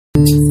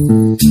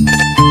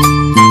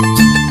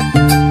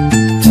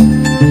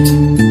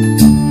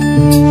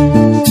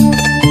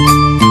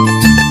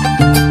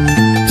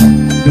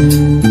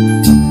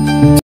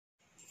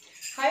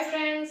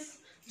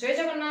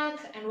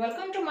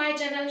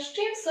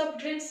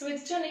WhatsApp drinks with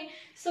जनी।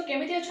 सो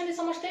केमिति अछंती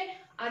समस्ते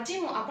आज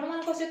मु आपण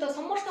मानक सहित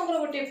समस्त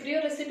गोटे प्रिय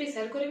रेसिपी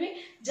शेयर करी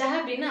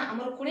जहाँ बिना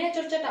आमर कुणिया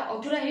चर्चाटा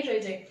अधूरा ही रही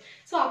जाए।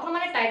 सो आपण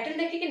माने टाइटल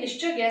देखिक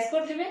निश्चय गैस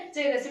करथिबे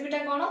जे रेसिपीटा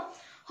कोन।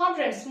 हाँ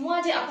फ्रेंड्स मु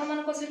आज आपण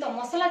मानक सहित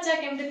मसाला चाय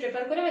केमति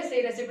प्रिपेयर करिवे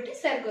से रेसिपीटी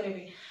शेयर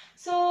करिवि।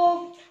 सो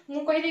मु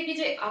कहि दे कि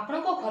जे आपण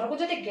को घर को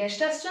जदि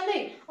गेस्ट आछंदी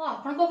ओ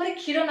आपण को घरे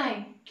क्षीर नाही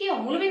कि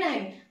अमूल भी नाही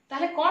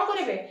ताले कोन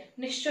करिवे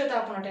निश्चय तो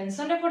आपण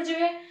टेंशन रे पड़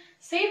जिवे।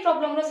 सेही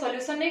प्रॉब्लम रो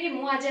सॉल्यूशन नै कि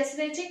मु आज आसी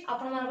जाइछि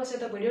आपण मानक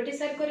सहित वीडियोटी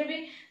शेयर करिवि।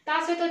 ता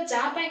सहित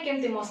चा पय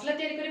केमति मसला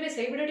तयारी करिवे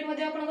सेही वीडियोटी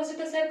मध्ये आपण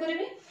सहित शेयर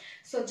करिवि।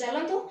 सो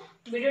चलंतु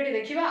वीडियोटी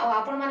देखिबा और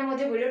आपण माने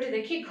मध्ये वीडियोटी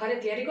देखि घरे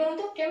तयारी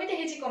करंतु केमिति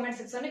हेछि कमेंट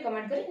सेक्शन रे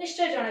कमेंट करी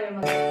निश्चय जणाबे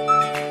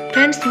मते।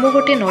 फ्रेंड्स मु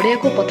गोटे नडिया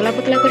को पतला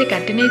पतला करी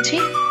काटि नेछि।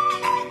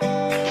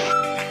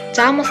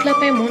 चा मसला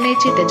पे मु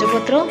नेछि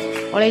तेजपत्र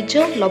अलैच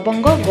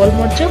लवंग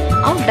गोलमरिच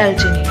और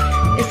दालचीनी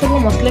ए सब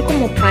मसला को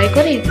मु फ्राई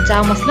करी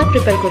चा मसला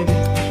प्रिपेयर करबी।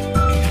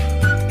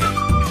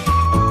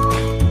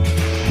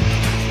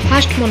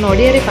 फास्ट मु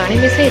नडिया रे पानी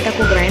मिसई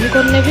ताको ग्राइंड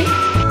कर नेबी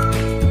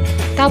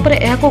तापर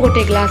एहा को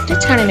गोटे ग्लास रे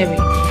छाणी नेबी।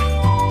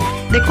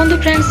 देखंतु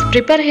फ्रेंड्स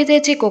प्रिपेयर हे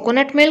जायछि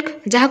कोकोनट मिल्क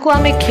जहा को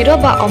आमे क्षीर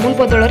बा अमूल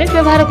बदल रे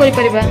व्यवहार करि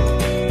परिबा।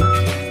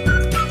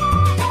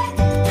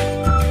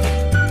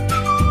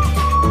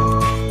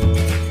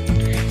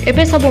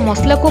 एबे सब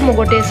मसला को मु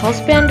गोटे सॉस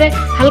पैन रे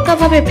हल्का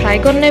भाबे फ्राई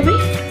कर नेबी।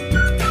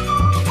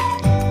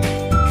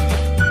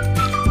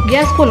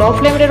 गैस को लो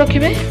फ्लेम रे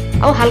रखिबे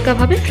और हल्का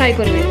भाबे फ्राई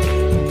करिवे।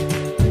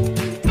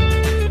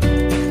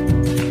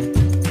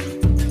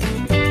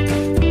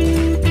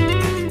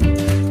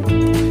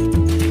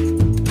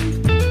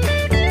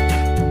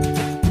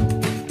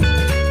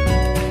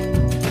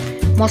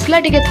 मसला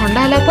टिके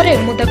ठंडा हला परे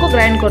मु ताको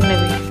ग्राइंड कर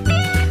नेबी।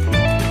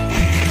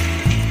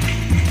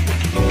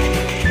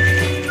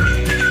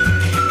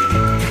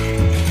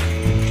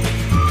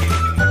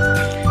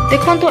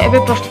 देखंतु एबे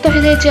प्रस्तुत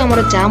हो जाइछि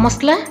हमर चा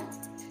मसला।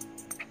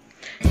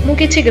 मु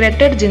किछि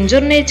ग्रेटेड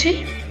जिंजर नेछि।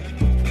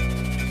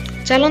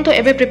 चलंतु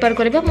एबे प्रिपेयर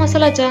करबा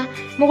मसाला चा।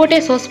 मु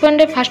गोटे सॉस पैन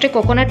रे फास्ट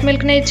कोकोनट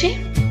मिल्क नेछि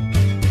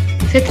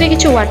सेतरे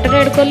किछि वाटर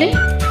ऐड करली।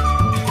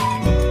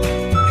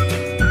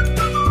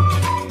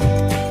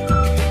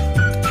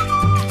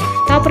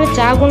 तापर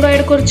चा गुंड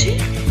ऐड करछि।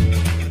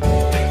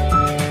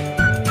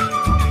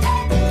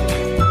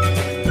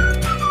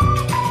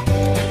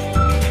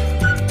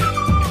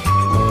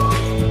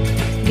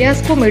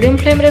 गैस को मीडियम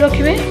फ्लेम रे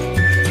रखिबे।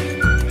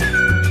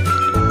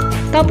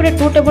 तापर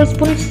 2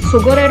 टेबलस्पून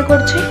सुगर ऐड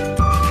करछि।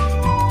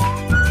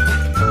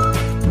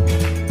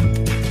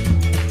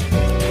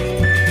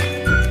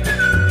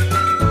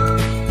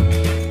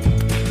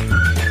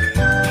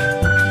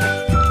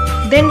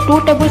 Then 2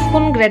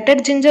 tablespoon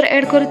grated ginger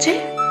add करछि।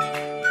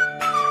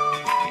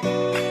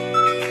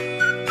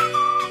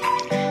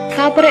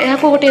 तापर एहा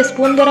को गोटे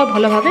स्पून द्वारा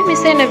भलो भाबे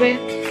मिसै नेबे।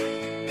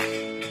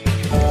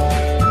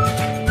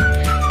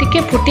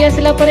 टिके फुटी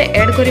आसिला परे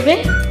ऐड करिवे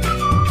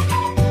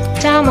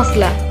चा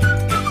मसला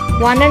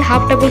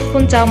 1.5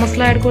 टेबलस्पून चा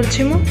मसला ऐड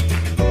करछि मु।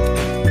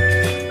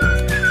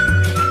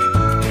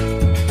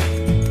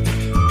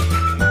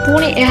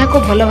 पुणी एहा को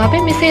भलो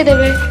भाबे मिसै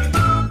देबे।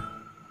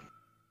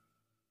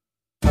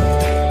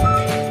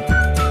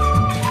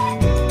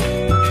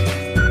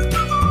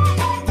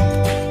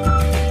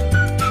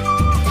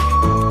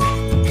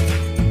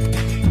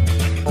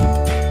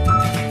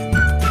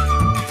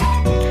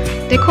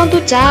 देखंतु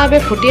चा आबे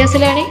फुटी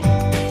आसिलानी।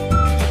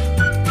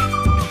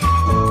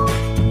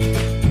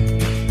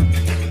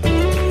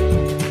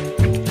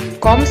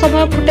 कम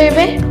समय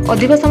फुटेबे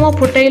अधिक समय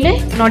फुटेइले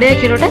नडिया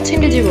क्षीरटा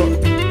छिंडी जिवो।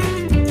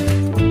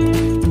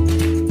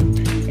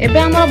 एबे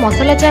हमर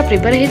मसाला चा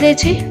प्रिपेयर हे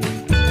जायछि।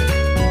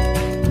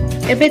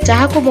 एबे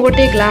चाहा को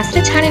गोटे ग्लास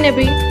रे छाणी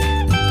नेबी।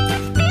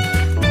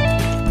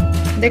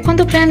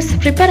 देखंतु फ्रेंड्स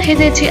प्रिपेयर हे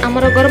जायछि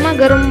हमर गरमा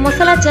गरम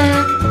मसाला चा।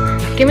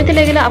 केमिति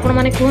लागिला आपण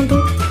माने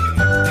कहंतु।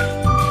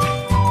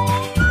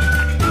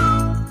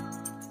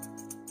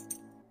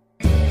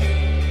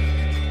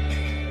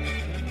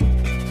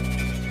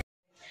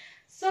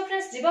 सो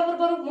फ्रेंड्स जीवा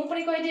पूर्व मु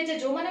पुणी कहि दिए जे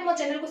जो माने मो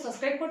चैनल को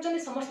सब्सक्राइब करछन्ती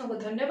समस्त को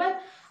धन्यवाद।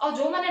 और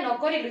जो माने न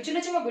करी लुचि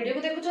लुचि मो वीडियो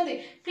को देखुछन्ती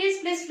प्लीज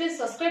प्लीज प्लीज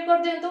सब्सक्राइब कर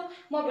दियंतु।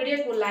 मो वीडियो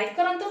को लाइक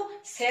करंतु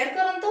शेयर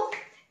करंतु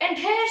एंड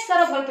ढेर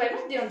सारा भल पाइबा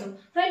दियंतु।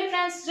 रहली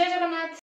फ्रेंड्स जय जगन्नाथ।